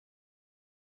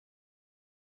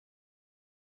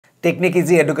Technique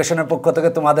easy এডুকেশনের পক্ষ থেকে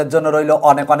তোমাদের জন্য রইল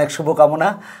অনেক অনেক শুভকামনা।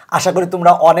 আশা করি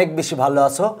তোমরা অনেক বেশি ভালো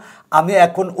আছো। আমি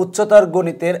এখন উচ্চতর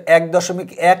গণিতের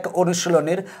 1.1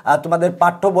 অনুশীলনীর তোমাদের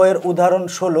পাঠ্য বইয়ের উদাহরণ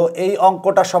 16 এই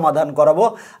অঙ্কটা সমাধান করাবো।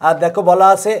 দেখো বলা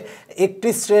আছে একটি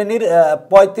শ্রেণীর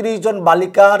 35 জন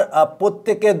বালিকার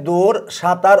প্রত্যেকে দৌড়,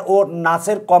 সাঁতার ও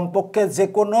নাচের কমপক্ষে যে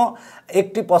কোনো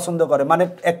একটি পছন্দ করে। মানে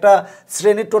একটা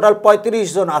শ্রেণীর টোটাল 35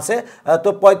 জন আছে, তো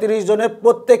 35 জনের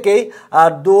প্রত্যেকেই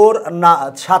দৌড়,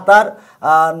 সাঁতার,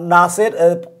 নাচের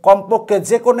কমপক্ষে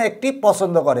যে কোনো একটি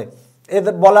পছন্দ করে।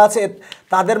 এদের বলা আছে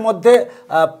তাদের মধ্যে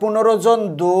 15 জন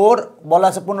দৌড়, বলা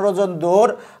আছে 15 জন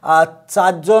দৌড়,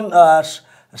 4 জন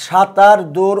সাঁতার,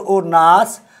 দৌড় ও নাচ,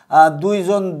 2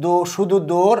 জন শুধু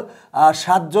দৌড়,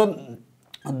 7 জন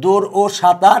দৌড় ও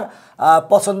সাঁতার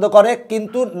পছন্দ করে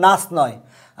কিন্তু নাচ নয়।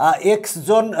 x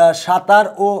জন সাঁতার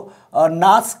ও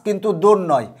নাচ কিন্তু দৌড়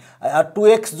নয়।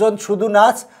 2x জন শুধু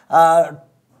নাচ,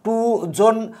 2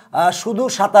 জন শুধু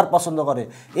সাঁতার পছন্দ করে।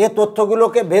 এই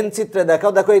তথ্যগুলোকে ভেন চিত্রে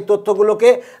দেখাও। দেখো এই তথ্যগুলোকে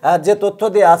যে তথ্য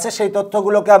দেওয়া আছে সেই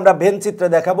তথ্যগুলোকে আমরা ভেন চিত্রে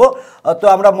দেখাবো। তো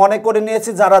আমরা মনে করে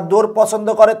নিয়েছি যারা দৌড় পছন্দ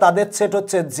করে তাদের সেট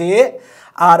হচ্ছে জে,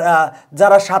 আর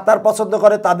যারা সাঁতার পছন্দ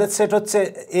করে তাদের সেট হচ্ছে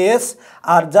এস,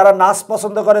 আর যারা নাচ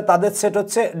পছন্দ করে তাদের সেট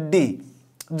হচ্ছে ডি।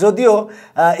 যদিও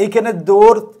এইখানে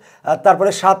দৌড়,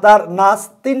 তারপরে সাঁতার, নাচ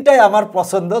তিনটাই আমার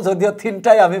পছন্দ, যদিও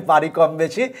তিনটাই আমি পারি কম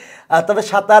বেশি। তবে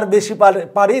সাঁতার বেশি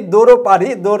পারি, দৌড়ও পারি,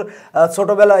 দৌড়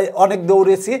ছোটোবেলায় অনেক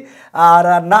দৌড়েছি। আর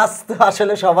নাচ তো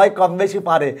আসলে সবাই কম বেশি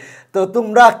পারে। তো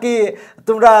তোমরা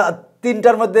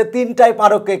তিনটার মধ্যে তিনটাই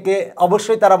পারো কে কে,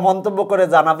 অবশ্যই তারা মন্তব্য করে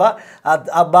জানাবা।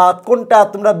 বা কোনটা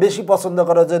তোমরা বেশি পছন্দ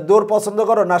করো, যে দৌড় পছন্দ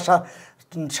করো না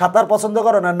সাঁতার পছন্দ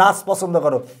করো না নাচ পছন্দ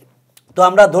করো। তো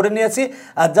আমরা ধরে নিয়েছি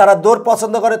যারা দৌড়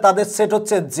পছন্দ করে তাদের সেট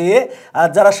হচ্ছে জে,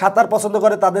 যারা সাঁতার পছন্দ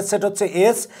করে তাদের সেট হচ্ছে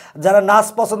এস, যারা নাচ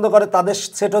পছন্দ করে তাদের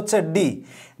সেট হচ্ছে ডি।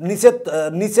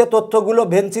 নিচে তথ্যগুলো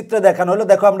ভেন চিত্রে দেখানো হলো।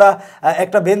 দেখো আমরা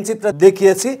একটা ভেন চিত্রে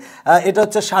দেখিয়েছি। এটা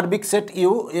হচ্ছে সার্বিক সেট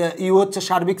ইউ হচ্ছে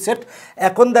সার্বিক সেট।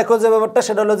 এখন দেখো যে ব্যাপারটা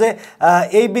সেটা হলো যে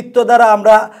এই বৃত্ত দ্বারা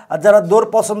আমরা যারা দৌড়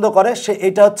পছন্দ করে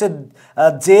এটা হচ্ছে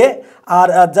জে, আর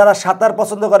যারা সাঁতার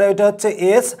পছন্দ করে এটা হচ্ছে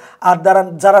এস, আর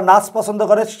যারা নাচ পছন্দ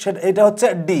করে এটা হচ্ছে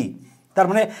ডি। তার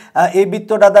মানে এই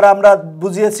বৃত্তটা দ্বারা আমরা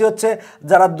বুঝিয়েছি হচ্ছে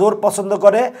যারা দৌড় পছন্দ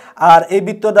করে, আর এই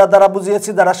বৃত্তটা দ্বারা বুঝিয়েছি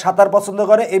যারা সাঁতার পছন্দ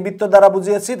করে, এই বৃত্ত দ্বারা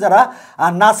বুঝিয়েছি যারা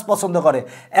নাচ পছন্দ করে।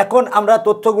 এখন আমরা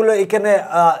তথ্যগুলো এখানে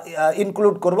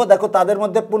ইনক্লুড করব। দেখো তাদের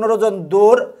মধ্যে 15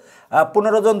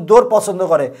 জন দৌড় পছন্দ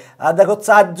করে। দেখো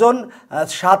 4 জন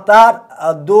সাঁতার,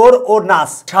 দৌড় ও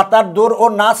নাচ, সাঁতার, দৌড় ও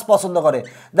নাচ পছন্দ করে।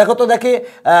 দেখো তো দেখি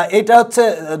এটা হচ্ছে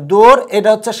দৌড়, এটা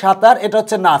হচ্ছে সাঁতার, এটা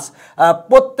হচ্ছে নাচ।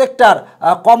 প্রত্যেকটার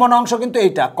কমন অংশ কিন্তু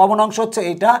এইটা, কমন অংশ হচ্ছে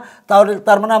এইটা। তাহলে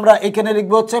তার মানে আমরা এখানে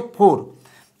লিখবো হচ্ছে 4।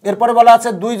 এরপরে বলা আছে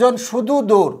 2 জন শুধু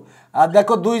দৌড়।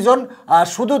 দেখো 2 জন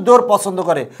শুধু দৌড়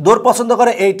পছন্দ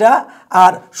করে এইটা,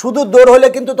 আর শুধু দৌড় হলে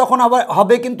কিন্তু তখন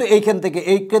হবে কিন্তু এইখান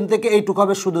থেকে এইটুকু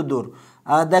হবে শুধু দৌড়।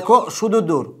 দেখো শুধু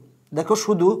দৌড়, দেখো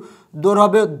শুধু দৌড়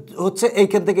হবে হচ্ছে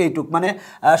এইখান থেকে এইটুক, মানে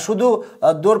শুধু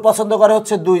দৌড় পছন্দ করে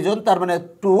হচ্ছে 2 জন, তার মানে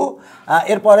 2।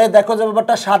 এরপরে দেখো যে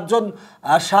ব্যাপারটা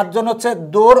 7 জন হচ্ছে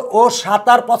দৌড় ও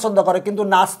সাঁতার পছন্দ করে কিন্তু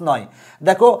নাচ নয়।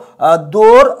 দেখো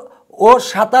দৌড় ও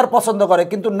সাঁতার পছন্দ করে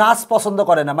কিন্তু নাচ পছন্দ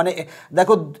করে না। মানে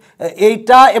দেখো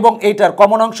এইটা এবং এইটার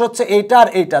কমন অংশ হচ্ছে এইটা আর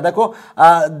এইটা। দেখো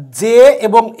জে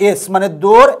এবং এস মানে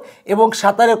দৌড় এবং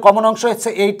সাঁতারের কমন অংশ হচ্ছে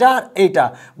এইটা আর এইটা।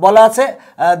 বলা আছে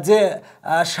যে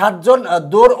 7 জন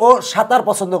দৌড় ও সাঁতার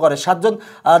পছন্দ করে, 7 জন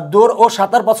দৌড় ও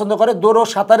সাঁতার পছন্দ করে। দৌড় ও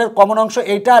সাঁতারের কমন অংশ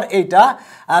এইটা আর এইটা,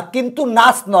 কিন্তু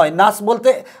নাচ নয়। নাচ বলতে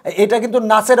এটা কিন্তু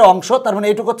নাচের অংশ, তার মানে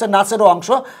এইটুকু হচ্ছে নাচের অংশ,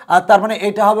 আর তার মানে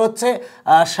এইটা হবে হচ্ছে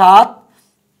 7।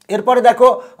 এরপরে দেখো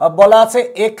বলা আছে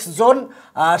 1 জন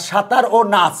সাঁতার ও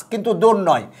নাচ কিন্তু দৌড়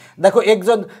নয়। দেখো 1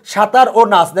 জন সাঁতার ও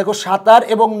নাচ, দেখো সাঁতার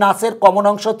এবং নাচের কমন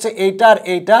অংশ হচ্ছে এইটা আর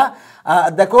এইটা।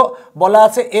 দেখো বলা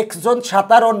আছে 1 জন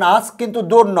সাঁতার ও নাচ কিন্তু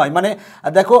দৌড় নয়, মানে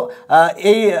দেখো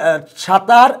এই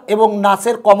সাঁতার এবং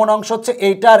নাচের কমন অংশ হচ্ছে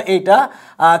এইটা আর এইটা।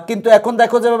 কিন্তু এখন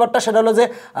দেখো যে ব্যাপারটা সেটা হলো যে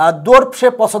দৌড় সে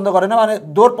পছন্দ করে না, মানে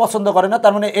দৌড় পছন্দ করে না,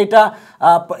 তার মানে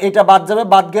এইটা বাদ যাবে,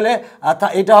 বাদ গেলে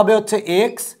এটা হবে হচ্ছে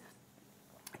এক্স।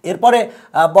 এরপরে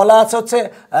বলা আছে হচ্ছে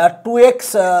 2x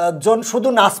জন শুধু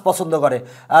নাচ পছন্দ করে,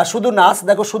 শুধু নাচ।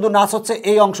 দেখো শুধু নাচ হচ্ছে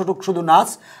এই অংশটুকু শুধু নাচ,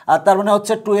 তার মানে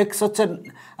হচ্ছে 2x হচ্ছে,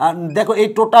 দেখো এই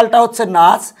টোটালটা হচ্ছে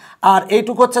নাচ, আর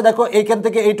এইটুকু হচ্ছে দেখো এইখান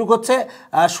থেকে এইটুকু হচ্ছে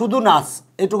শুধু নাচ,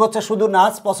 এইটুকু হচ্ছে শুধু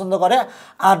নাচ পছন্দ করে,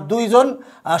 আর দুইজন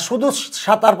শুধু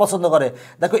সাঁতার পছন্দ করে।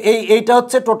 দেখো এইটা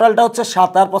হচ্ছে টোটালটা হচ্ছে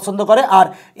সাঁতার পছন্দ করে, আর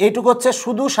এইটুকু হচ্ছে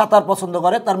শুধু সাঁতার পছন্দ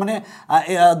করে, তার মানে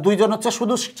দুইজন হচ্ছে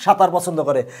শুধু সাঁতার পছন্দ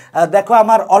করে। দেখো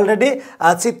আমার অলরেডি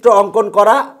চিত্র অঙ্কন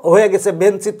করা হয়ে গেছে,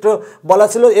 ভেন চিত্র বলা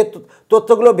ছিল, এই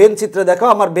তথ্যগুলো ভেন চিত্রে দেখো,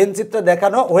 আমার ভেন চিত্রে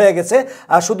দেখানো হয়ে গেছে,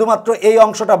 শুধুমাত্র এই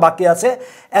অংশটা বাকি আছে।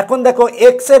 এখন দেখো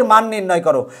এক্স এর মান নির্ণয়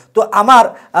করো। তো আমার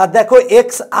দেখো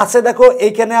এক্স আছে, দেখো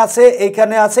এইখানে আছে,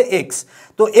 এইখানে আছে এক্স।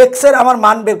 তো এক্স এর আমার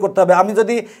মান বের করতে হবে। আমি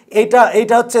যদি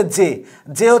এইটা হচ্ছে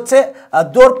যে হচ্ছে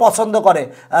দৌড় পছন্দ করে,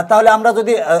 তাহলে আমরা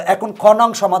যদি এখন খ নং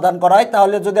সমাধান করাই,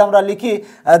 তাহলে যদি আমরা লিখি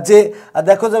যে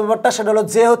দেখো যে ব্যাপারটা সেটা হলো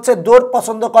যে হচ্ছে দৌড়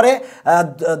পছন্দ করে,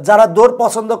 যারা দৌড়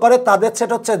পছন্দ করে তাদের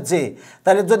সেট হচ্ছে যে।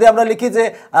 তাহলে যদি আমরা লিখি যে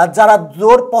যারা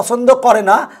দৌড় পছন্দ করে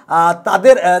না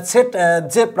তাদের সেট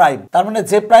জে প্রাইম, তার মানে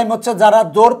জে প্রাইম হচ্ছে যারা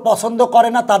দৌড় পছন্দ করে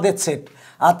না তাদের সেট।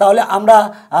 তাহলে আমরা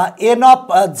এন অফ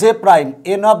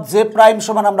জে প্রাইম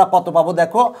সমান আমরা কত পাবো?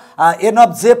 দেখো এন অফ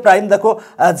জে প্রাইম, দেখো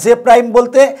জে প্রাইম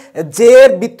বলতে জে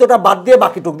এর বৃত্তটা বাদ দিয়ে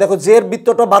বাকিটুক, দেখো জে এর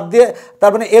বৃত্তটা বাদ দিয়ে,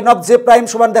 তার মানে এন অফ জে প্রাইম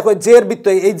সমান দেখো জে এর বৃত্ত,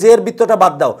 এই জে এর বৃত্তটা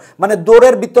বাদ দাও, মানে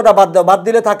দৌড়ের বৃত্তটা বাদ দাও, বাদ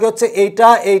দিলে থাকে হচ্ছে এইটা,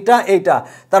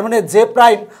 তার মানে জে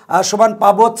প্রাইম সমান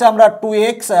পাবো হচ্ছে আমরা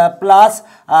 2x plus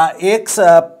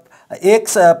x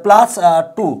plus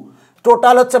 2।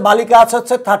 Total হচ্ছে বালিকা আছে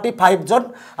হচ্ছে 35 জন,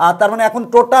 তার মানে এখন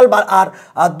টোটাল আর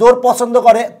দৌড় পছন্দ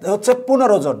করে হচ্ছে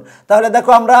 15 জন। তাহলে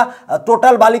দেখো আমরা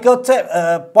টোটাল বালিকা হচ্ছে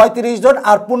 35 জন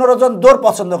আর 15 জন দৌড়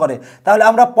পছন্দ করে। তাহলে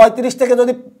আমরা 35 থেকে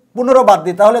যদি 15 বাদ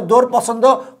দিই তাহলে দৌড় পছন্দ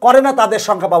করে না তাদের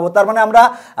সংখ্যা পাবো। তার মানে আমরা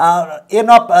N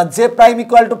of J prime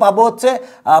equal to পাবো হচ্ছে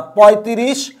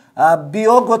 35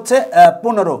 বিয়োগ হচ্ছে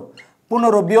 15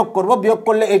 বিয়োগ করব, বিয়োগ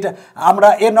করলে এইটা আমরা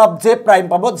এন অফ জে প্রাইম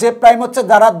পাবো। জে প্রাইম হচ্ছে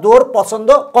যারা দৌড় পছন্দ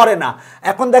করে না।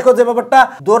 এখন দেখো যে ব্যাপারটা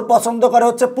দৌড় পছন্দ করে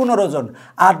হচ্ছে 15 জন,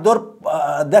 আর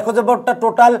দেখো যে ব্যাপারটা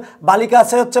টোটাল বালিকা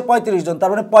আছে হচ্ছে 35 জন,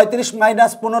 তার মানে 35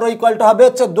 মাইনাস 15 ইকুয়াল টু হবে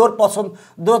হচ্ছে দৌড়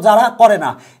পছন্দ যারা করে না।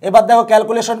 এবার দেখো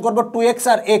ক্যালকুলেশন করব, 2x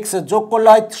আর x যোগ করলে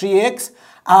হয় 3x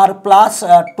আর প্লাস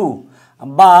 2,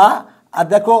 বা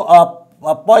দেখো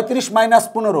 35 মাইনাস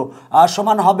 15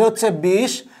 সমান হবে হচ্ছে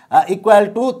 20 ইকুয়াল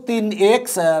টু 3x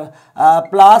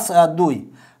প্লাস 2,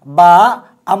 বা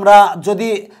আমরা যদি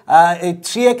এই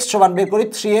 3x সমান বের করি,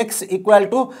 3x ইকুয়াল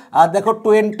টু দেখো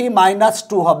 20 মাইনাস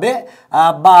 2 হবে,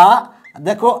 বা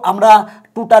দেখো আমরা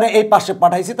 2টারে এই পাশে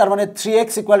পাঠাইছি, তার মানে 3x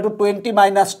ইকুয়াল টু 20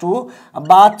 মাইনাস 2,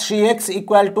 বা 3x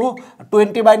ইকুয়াল টু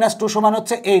 20 মাইনাস 2 সমান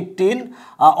হচ্ছে 18।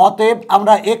 অতএব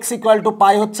আমরা x ইকুয়াল টু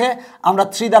পাই হচ্ছে, আমরা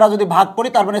 3 দ্বারা যদি ভাগ করি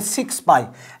তার মানে 6 পাই।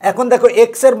 এখন দেখো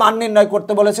x এর মান নির্ণয়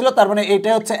করতে বলেছিল, তার মানে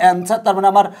এইটাই হচ্ছে অ্যান্সার, তার মানে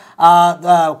আমার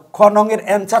খ নংয়ের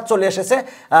অ্যান্সার চলে এসেছে।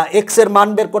 x এর মান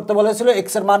বের করতে বলেছিল, x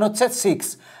এর মান হচ্ছে 6,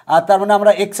 তার মানে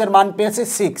আমরা x এর মান পেয়েছি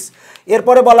 6।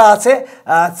 এরপরে বলা আছে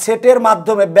সেটের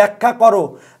মাধ্যমে ব্যাখ্যা করো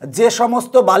যে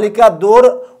সমস্ত বালিকা দৌড়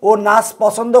ও নাচ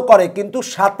পছন্দ করে কিন্তু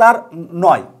সাঁতার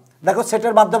নয়। দেখো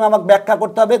সেটের মাধ্যমে আমাকে ব্যাখ্যা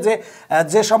করতে হবে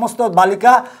যে সমস্ত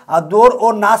বালিকা দৌড় ও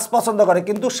নাচ পছন্দ করে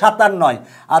কিন্তু সাঁতার নয়।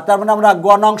 আর তার মানে আমরা গ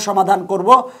নং সমাধান করব।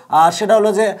 সেটা হলো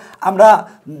যে আমরা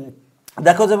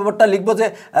দেখো যে ব্যাপারটা লিখবো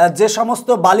যে সমস্ত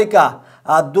বালিকা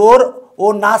দৌড় ও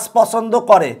নাচ পছন্দ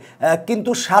করে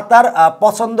কিন্তু সাঁতার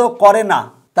পছন্দ করে না,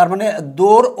 তার মানে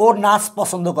দৌড় ও নাচ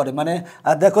পছন্দ করে, মানে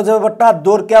দেখো যে ব্যাপারটা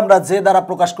দৌড়কে আমরা যে দ্বারা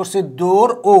প্রকাশ করছি,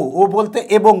 দৌড় ও বলতে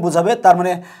এবং বোঝাবে, তার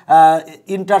মানে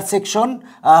ইন্টারসেকশন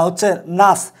হচ্ছে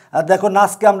নাচ। দেখো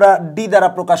নাচকে আমরা ডি দ্বারা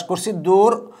প্রকাশ করছি,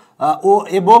 দৌড় ও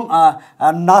এবং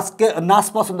নাচ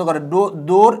পছন্দ করে,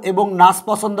 দৌড় এবং নাচ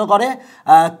পছন্দ করে,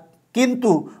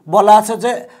 কিন্তু বলা আছে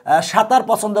যে সাঁতার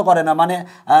পছন্দ করে না, মানে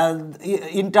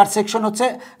ইন্টারসেকশন হচ্ছে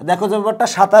দেখো যে ব্যাপারটা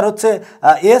সাঁতার হচ্ছে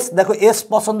এস, দেখো এস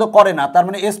পছন্দ করে না, তার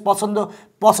মানে এস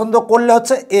পছন্দ করলে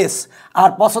হচ্ছে এস, আর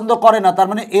পছন্দ করে না তার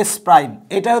মানে এস প্রাইম।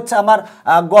 এটা হচ্ছে আমার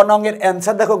গ নংয়ের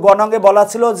অ্যান্সার। দেখো গ নংয়ে বলা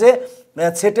ছিল যে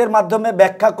সেটের মাধ্যমে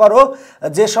ব্যাখ্যা করো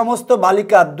যে সমস্ত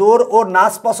বালিকা দৌড় ও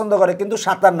নাচ পছন্দ করে কিন্তু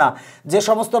সাঁতার না। যে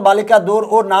সমস্ত বালিকা দৌড়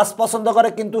ও নাচ পছন্দ করে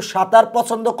কিন্তু সাঁতার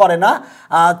পছন্দ করে না,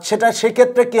 সেটা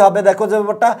সেক্ষেত্রে কি হবে? দেখো যে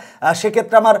ব্যাপারটা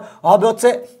সেক্ষেত্রে আমার হবে হচ্ছে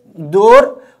দৌড়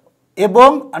এবং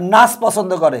নাচ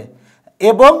পছন্দ করে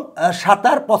এবং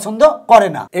সাঁতার পছন্দ করে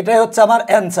না, এটাই হচ্ছে আমার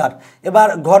অ্যান্সার। এবার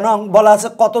ঘ নং বলা আছে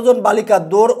কতজন বালিকা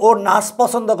দৌড় ও নাচ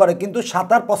পছন্দ করে কিন্তু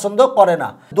সাঁতার পছন্দ করে না।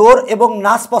 দৌড় এবং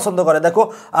নাচ পছন্দ করে, দেখো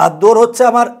দৌড় হচ্ছে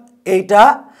আমার এইটা,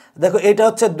 দেখো এইটা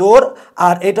হচ্ছে দৌড়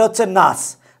আর এটা হচ্ছে নাচ,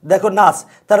 দেখো নাচ,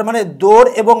 তার মানে দৌড়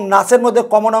এবং নাচের মধ্যে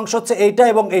কমন অংশ হচ্ছে এইটা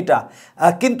এবং এইটা,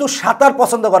 কিন্তু সাঁতার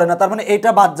পছন্দ করে না, তার মানে এইটা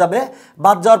বাদ যাবে।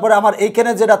 বাদ যাওয়ার পরে আমার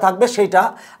এইখানে যেটা থাকবে সেইটা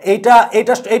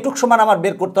এইটুক সমান আমার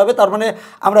বের করতে হবে। তার মানে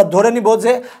আমরা ধরে নিব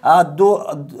যে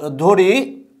ধরি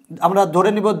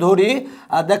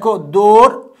দেখো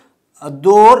দৌড়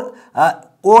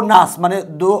ও নাস মানে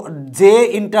J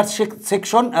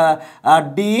intersection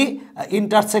D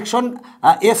intersection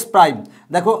S prime.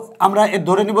 দেখো আমরা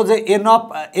ধরে নিব যে এন অফ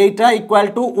এইটা ইকুয়াল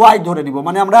টু ওয়াই ধরে নিব,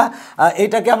 মানে আমরা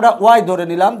এইটাকে আমরা ওয়াই ধরে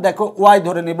নিলাম। দেখো ওয়াই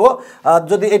ধরে নিব,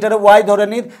 যদি এটারে ওয়াই ধরে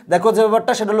নিই, দেখো যে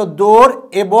ব্যাপারটা সেটা হলো দৌড়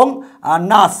এবং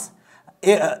নাস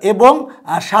এবং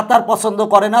সাঁতার পছন্দ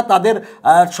করে না, তাদের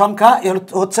সংখ্যা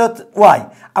হচ্ছে ওয়াই।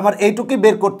 আমার এইটুকুই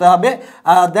বের করতে হবে।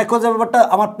 দেখো যে ব্যাপারটা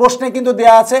আমার প্রশ্নে কিন্তু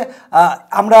দেওয়া আছে,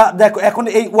 আমরা দেখো এখন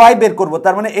এই ওয়াই বের করব,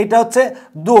 তার মানে এইটা হচ্ছে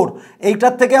দৌড়,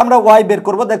 এইটার থেকে আমরা ওয়াই বের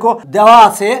করব। দেখো দেওয়া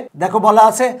আছে, দেখো বলা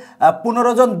আছে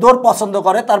 15 জন দৌড় পছন্দ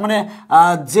করে, তার মানে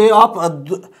জে অফ,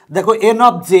 দেখো N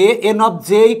of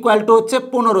J equal to হচ্ছে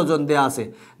 15 জন দেওয়া আছে।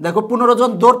 দেখো 15 জন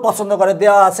দৌড় পছন্দ করে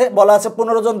দেওয়া আছে, বলা আছে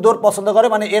 15 জন দৌড় পছন্দ করে,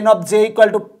 মানে N of J equal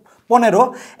to 15।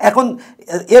 এখন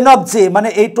এন অফ জে মানে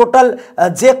এই টোটাল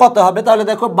জে কত হবে, তাহলে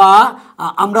দেখো বা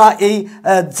আমরা এই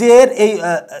জের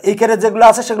এইখানে যেগুলো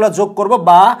আছে সেগুলো যোগ করব,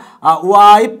 বা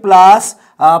Y plus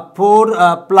 4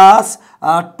 plus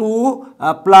 2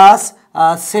 plus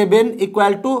 7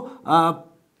 equal to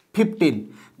 15।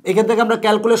 এখান থেকে আমরা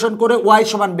ক্যালকুলেশন করে ওয়াই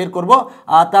সমান বের করব।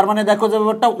 তার মানে দেখো যে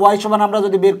ব্যাপারটা ওয়াই সমান আমরা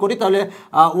যদি বের করি তাহলে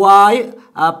ওয়াই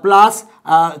প্লাস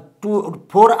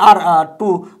 4 আর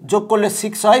 2 যোগ করলে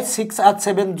 6 হয়, 6 আর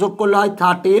 7 যোগ করলে হয়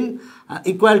 13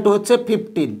 ইকুয়াল টু হচ্ছে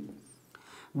 15।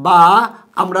 বা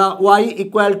আমরা ওয়াই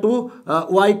ইকুয়াল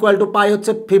টু পাই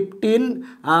হচ্ছে 15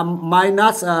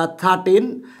 মাইনাস 13,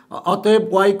 অতএব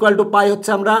ওয়াই ইকুয়াল টু পাই হচ্ছে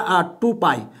আমরা 2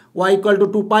 পাই, ওয়াই ইকুয়াল টু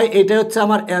 2 পাই। এইটাই হচ্ছে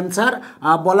আমার অ্যান্সার।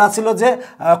 বলা ছিল যে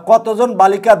কতজন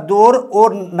বালিকা দৌড় ও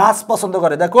নাচ পছন্দ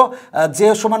করে। দেখো যে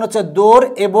সমান হচ্ছে দৌড়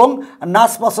এবং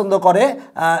নাচ পছন্দ করে,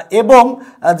 এবং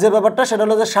যে ব্যাপারটা সেটা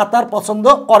হলো যে সাঁতার পছন্দ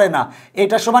করে না,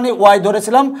 এইটা সমানই ওয়াই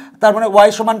ধরেছিলাম, তার মানে ওয়াই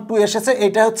সমান 2 এসেছে,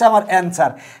 এইটা হচ্ছে আমার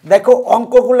অ্যান্সার। দেখো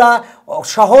অঙ্কগুলা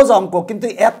সহজ অঙ্ক, কিন্তু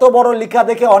এত বড় লেখা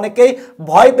দেখে অনেকেই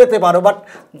ভয় পেতে পারো, বাট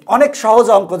অনেক সহজ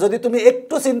অঙ্ক, যদি তুমি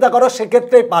একটু চিন্তা করো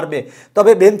সেক্ষেত্রেই পারবে।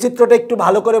 তবে ভেনচিত্রটা একটু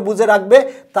ভালো করে বুঝে রাখবে,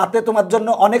 তাতে তোমার জন্য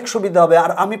অনেক সুবিধা হবে।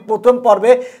 আর আমি প্রথম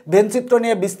পর্বে ভেনচিত্র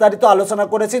নিয়ে বিস্তারিত আলোচনা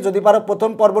করেছি, যদি পারো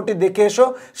প্রথম পর্বটি দেখে এসো,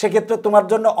 সেক্ষেত্রে তোমার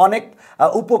জন্য অনেক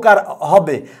উপকার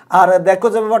হবে। আর দেখো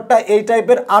যে ব্যাপারটা এই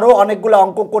টাইপের আরও অনেকগুলো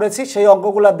অঙ্ক করেছি, সেই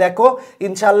অঙ্কগুলো দেখো,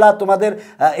 ইনশাল্লাহ তোমাদের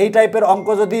এই টাইপের অঙ্ক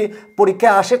যদি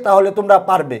পরীক্ষায় আসে তাহলে তোমরা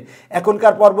পারবে।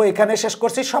 এখনকার পর্ব এখানে শেষ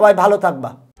করছি, সবাই ভালো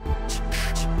থাকবা।